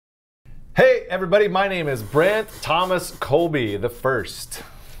Hey everybody, my name is Brent Thomas Colby the First.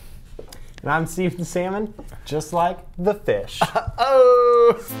 And I'm Stephen Salmon, just like the fish.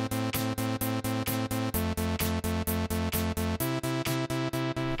 Oh!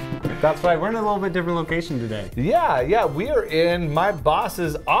 That's right, we're in a little bit different location today. Yeah, we are in my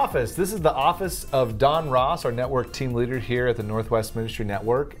boss's office. This is the office of Don Ross, our network team leader here at the Northwest Ministry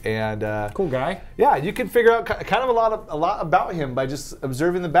Network. And cool guy. Yeah, you can figure out kind of a lot about him by just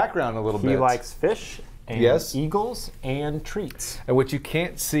observing the background a little bit. He likes fish and eagles and treats. And what you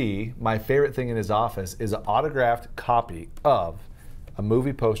can't see, my favorite thing in his office is an autographed copy of a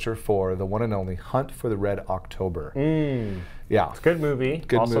movie poster for the one and only Hunt for the Red October. Yeah, it's a good movie.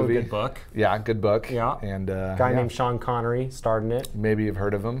 Also a good book. Yeah, good book. Yeah, and guy named Sean Connery starred in it. Maybe you've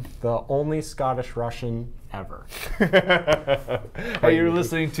heard of him. The only Scottish Russian ever. Hey, you're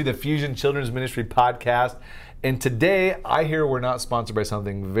listening to the Fusion Children's Ministry podcast, and today I hear we're not sponsored by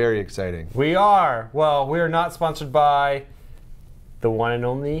something very exciting. We are. Well, we are not sponsored by the one and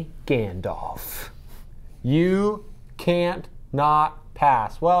only Gandalf. You can't not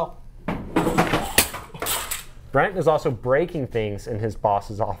pass. Well, Brent is also breaking things in his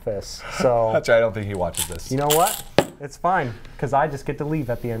boss's office, so... That's right, I don't think he watches this. You know what? It's fine, because I just get to leave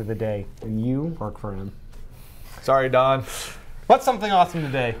at the end of the day, and you work for him. Sorry, Don. What's something awesome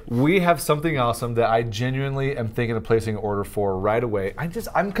today? We have something awesome that I genuinely am thinking of placing an order for right away.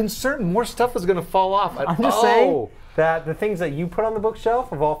 I'm concerned more stuff is going to fall off. I'm just saying that the things that you put on the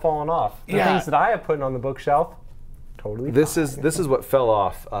bookshelf have all fallen off. The things that I have put on the bookshelf, totally This is what fell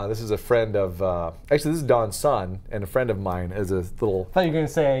off. This is a friend of, actually this is Don's son, and a friend of mine is a little... I thought you were going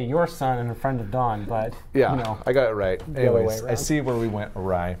to say your son and a friend of Don, but yeah, you know, I got it right. Anyways, I see where we went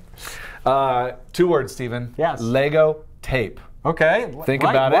awry. 2 words, Stephen. Yes. Lego tape. Okay. Think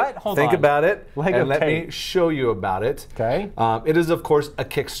about it. Hold Think on. about it. Lego and let tape. me show you about it. Okay. It is, of course, a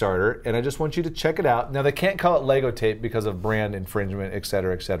Kickstarter, and I just want you to check it out. Now, they can't call it Lego tape because of brand infringement, et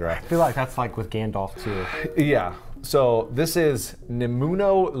cetera, et cetera. I feel like that's like with Gandalf, too. Yeah. So this is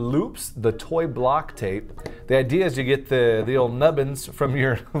Nemuno Loops, the toy block tape. The idea is you get the old nubbins from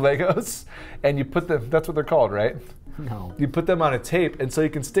your Legos, and you put them, that's what they're called, right? No. You put them on a tape, and so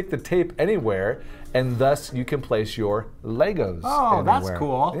you can stick the tape anywhere, and thus you can place your Legos Oh, anywhere. that's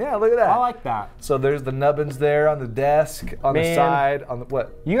cool. Yeah, look at that. I like that. So there's the nubbins there on the desk, on the side, on the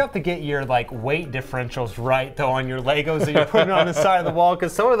what? You have to get your weight differentials right though on your Legos that you're putting on the side of the wall,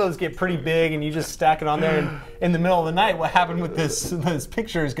 because some of those get pretty big and you just stack it on there, and in the middle of the night what happened with this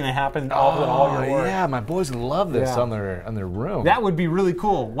picture is going to happen all your work. Yeah, my boys love this on their room. That would be really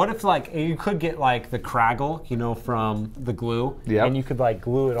cool. What if you could get the craggle, from the glue, and you could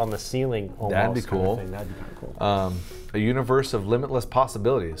glue it on the ceiling almost. That'd be cool. That'd be kind of cool. A universe of limitless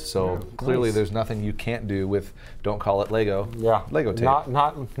possibilities. So clearly there's nothing you can't do with, don't call it Lego. Yeah. Lego tape.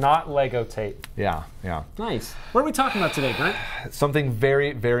 Not Lego tape. Yeah. Nice. What are we talking about today, Grant? Something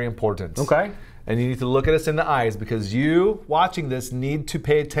very, very important. Okay. And you need to look at us in the eyes, because you watching this need to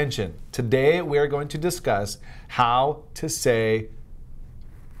pay attention. Today we are going to discuss how to say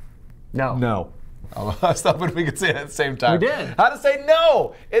no. No. I was hoping we could say it at the same time. We did. How to say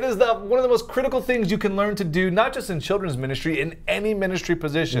no. It is one of the most critical things you can learn to do, not just in children's ministry, in any ministry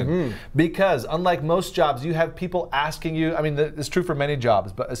position. Because unlike most jobs, you have people asking you, I mean, it's true for many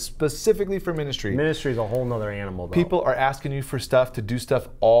jobs, but specifically for ministry. Ministry is a whole nother animal, though. People are asking you for stuff, to do stuff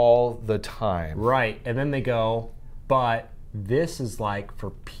all the time. Right, and then they go, but this is for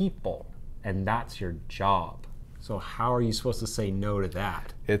people, and that's your job. So how are you supposed to say no to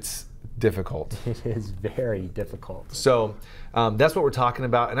that? It's difficult. It is very difficult. So that's what we're talking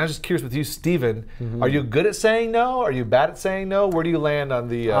about. And I was just curious with you, Stephen, are you good at saying no? Are you bad at saying no? Where do you land on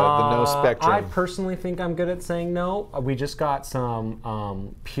the no spectrum? I personally think I'm good at saying no. We just got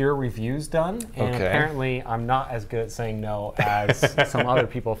some peer reviews done, and apparently I'm not as good at saying no as some other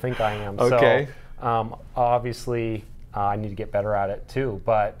people think I am. Okay. So obviously I need to get better at it too,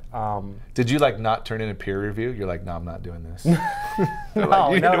 but... Did you not turn in a peer review? You're like, no, I'm not doing this. You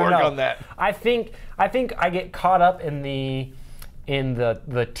need to work on that. I think I get caught up in the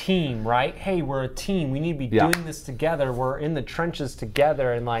team, right? Hey, we're a team. We need to be doing this together. We're in the trenches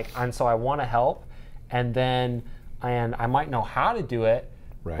together, and so I want to help, and I might know how to do it,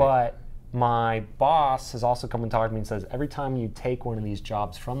 but my boss has also come and talked to me and says, every time you take one of these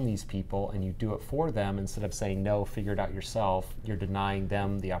jobs from these people and you do it for them, instead of saying no, figure it out yourself, you're denying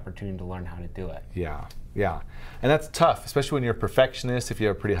them the opportunity to learn how to do it. Yeah. Yeah. And that's tough, especially when you're a perfectionist. If you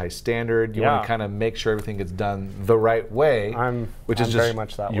have a pretty high standard, you want to kind of make sure everything gets done the right way, which is just very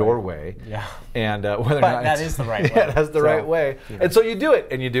much that your way. Yeah. And whether or not that is the right way. Yeah, that's the right way. Yeah. And so you do it,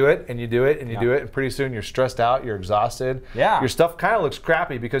 and you do it, and you do it, and you do it, and pretty soon you're stressed out, you're exhausted. Yeah. Your stuff kind of looks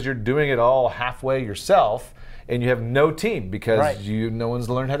crappy because you're doing it all halfway yourself, and you have no team because no one's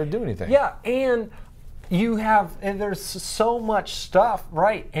learned how to do anything. Yeah, and there's so much stuff,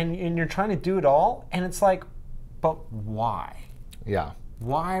 right? And you're trying to do it all, and it's like, but why? Yeah.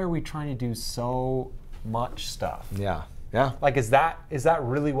 Why are we trying to do so much stuff? Yeah. Yeah. Like, is that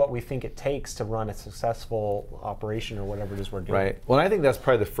really what we think it takes to run a successful operation or whatever it is we're doing? Right. Well, I think that's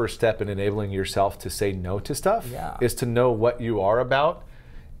probably the first step in enabling yourself to say no to stuff, is to know what you are about,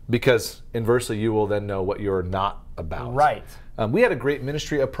 because inversely, you will then know what you're not about. Right. We had a great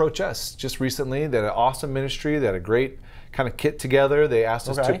ministry approach us just recently. They had an awesome ministry. They had a great kind of kit together. They asked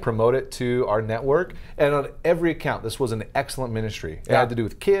us to promote it to our network. And on every account, this was an excellent ministry. It had to do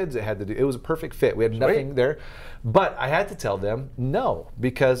with kids. It was a perfect fit. We had nothing there. But I had to tell them no,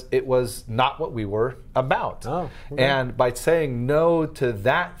 because it was not what we were about. Oh, and by saying no to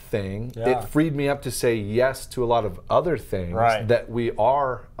that thing, it freed me up to say yes to a lot of other things that we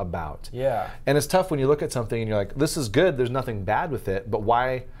are about. Yeah. And it's tough when you look at something and you're like, this is good, there's nothing bad with it, but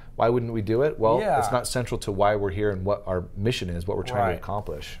why wouldn't we do it? Well, it's not central to why we're here and what our mission is, what we're trying to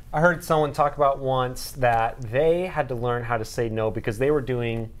accomplish. I heard someone talk about once that they had to learn how to say no because they were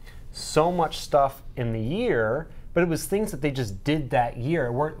doing so much stuff in the year, but it was things that they just did that year.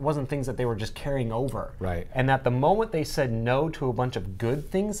 It wasn't things that they were just carrying over. Right. And that the moment they said no to a bunch of good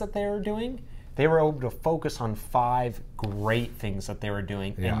things that they were doing, they were able to focus on 5 great things that they were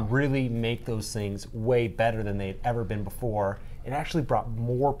doing and really make those things way better than they'd ever been before. It actually brought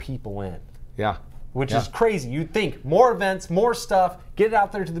more people in. Yeah. Which is crazy. You'd think more events, more stuff, get it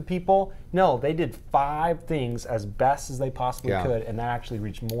out there to the people. No, they did 5 things as best as they possibly could, and that actually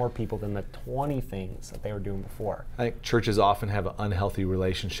reached more people than the 20 things that they were doing before. I think churches often have an unhealthy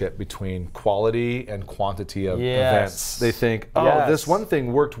relationship between quality and quantity of events. They think, this one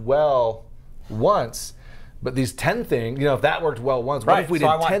thing worked well once, but these 10 things, if that worked well once, what if we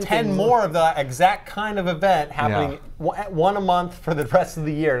did 10 more of the exact kind of event happening one a month for the rest of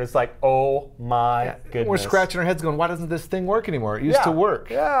the year? And it's like, oh my goodness. We're scratching our heads going, why doesn't this thing work anymore? It used to work.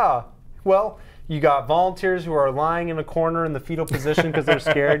 Yeah. Well, you got volunteers who are lying in a corner in the fetal position because they're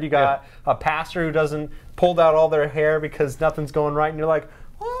scared. You got a pastor who doesn't pulled out all their hair because nothing's going right. And you're like,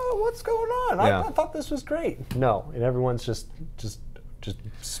 oh, what's going on? I thought this was great. No, and everyone's just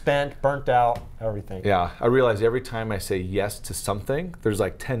spent, burnt out, everything. Yeah, I realize every time I say yes to something, there's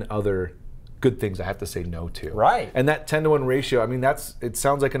like 10 other good things I have to say no to. Right. And that 10-to-1 ratio, I mean, it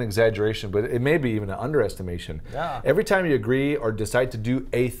sounds like an exaggeration, but it may be even an underestimation. Yeah. Every time you agree or decide to do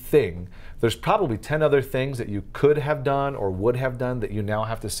a thing, there's probably 10 other things that you could have done or would have done that you now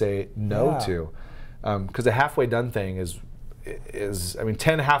have to say no to. Because a halfway done thing is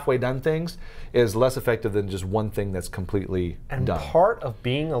 10 halfway done things is less effective than just one thing that's completely done. And part of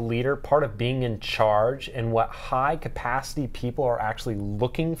being a leader, part of being in charge, and what high capacity people are actually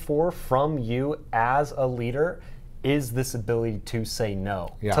looking for from you as a leader is this ability to say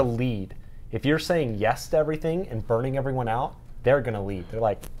no, to lead. If you're saying yes to everything and burning everyone out, they're going to leave. They're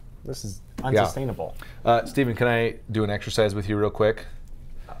like, this is unsustainable. Stephen, can I do an exercise with you real quick?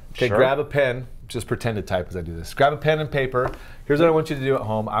 Okay, grab a pen. Just pretend to type as I do this. Grab a pen and paper. Here's what I want you to do at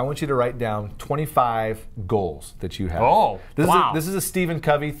home. I want you to write down 25 goals that you have. Oh, this is a Stephen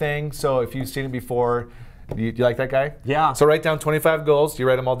Covey thing, so if you've seen it before, do you like that guy? Yeah. So write down 25 goals. Do you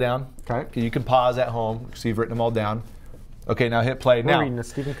write them all down? Okay. You can pause at home, so you've written them all down. Okay, now hit play. We're reading the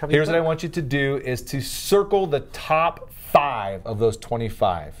Stephen Covey here's what I want you to do is to circle the top 5 of those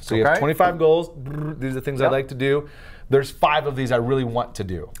 25. So you have 25 goals. These are the things I'd like to do. There's 5 of these I really want to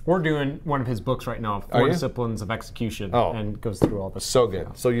do. We're doing one of his books right now, 4 Disciplines of Execution, and goes through all this. So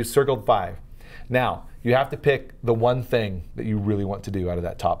good. So you circled 5. Now, you have to pick the one thing that you really want to do out of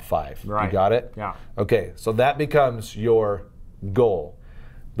that top 5. Right. You got it? Yeah. Okay, so that becomes your goal.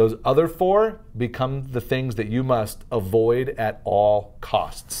 Those other 4 become the things that you must avoid at all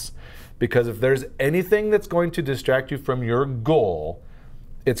costs. Because if there's anything that's going to distract you from your goal,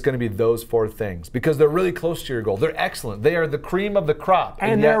 it's going to be those 4 things because they're really close to your goal. They're excellent. They are the cream of the crop.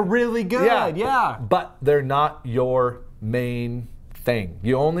 And they're really good, yeah. But they're not your main thing.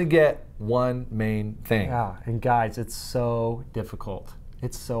 You only get one main thing. Yeah, and guys, it's so difficult.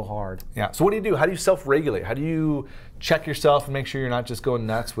 It's so hard. Yeah, so what do? How do you self-regulate? How do you check yourself and make sure you're not just going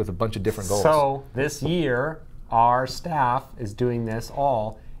nuts with a bunch of different goals? So this year, our staff is doing this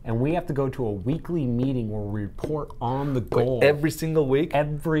all, and we have to go to a weekly meeting where we report on the goal. Wait, every single week?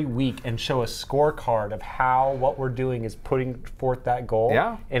 Every week, and show a scorecard of how what we're doing is putting forth that goal.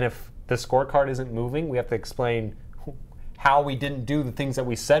 Yeah. And if the scorecard isn't moving, we have to explain how we didn't do the things that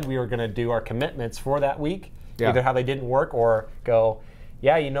we said we were going to do, our commitments for that week, either how they didn't work, or go,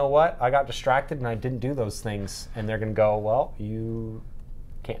 yeah, you know what, I got distracted and I didn't do those things. And they're going to go, well, you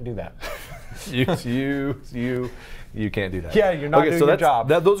can't do that. You can't do that. Yeah, you're not doing your job.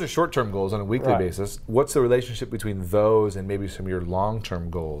 Those are short-term goals on a weekly basis. What's the relationship between those and maybe some of your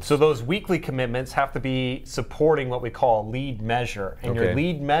long-term goals? So those weekly commitments have to be supporting what we call a lead measure. And your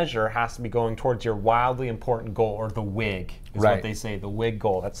lead measure has to be going towards your wildly important goal, or the WIG is what they say, the WIG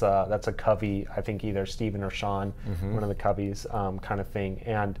goal. That's a Covey, I think either Stephen or Sean, one of the Coveys kind of thing.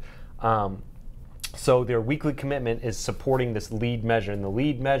 And so their weekly commitment is supporting this lead measure. And the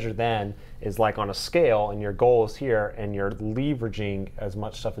lead measure then is like on a scale, and your goal is here, and you're leveraging as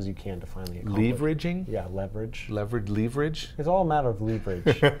much stuff as you can to finally accomplish. Leveraging? Yeah, leverage. Leverage? It's all a matter of leverage.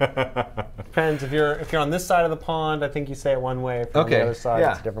 Depends. If you're on this side of the pond, I think you say it one way. If you're on the other side,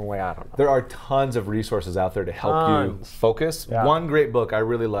 it's a different way. I don't know. There are tons of resources out there to help you focus. Yeah. One great book I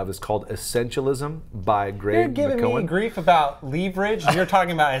really love is called Essentialism by Greg McKeown. You're giving me grief about leverage, and you're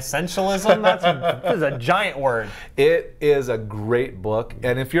talking about essentialism? This is a giant word. It is a great book.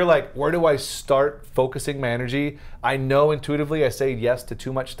 And if you're like, where do I start focusing my energy? I know intuitively I say yes to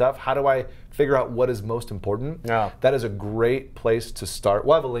too much stuff. How do I figure out what is most important? Yeah. That is a great place to start.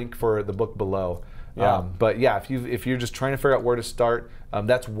 We'll have a link for the book below. Yeah. But yeah, if you're just trying to figure out where to start,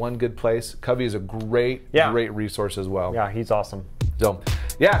 that's one good place. Covey is a great resource as well. Yeah, he's awesome. So,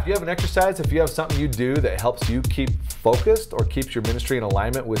 yeah, if you have an exercise, if you have something you do that helps you keep focused or keeps your ministry in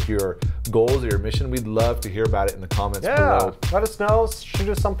alignment with your goals or your mission, we'd love to hear about it in the comments below. Let us know. Shoot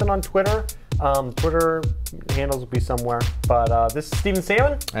us something on Twitter. Twitter handles will be somewhere. But this is Stephen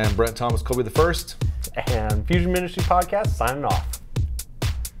Salmon. And Brent Thomas Colby the First. And Fusion Ministry Podcast signing off.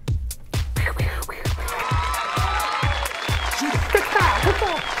 Shoot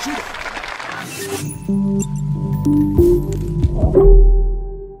it.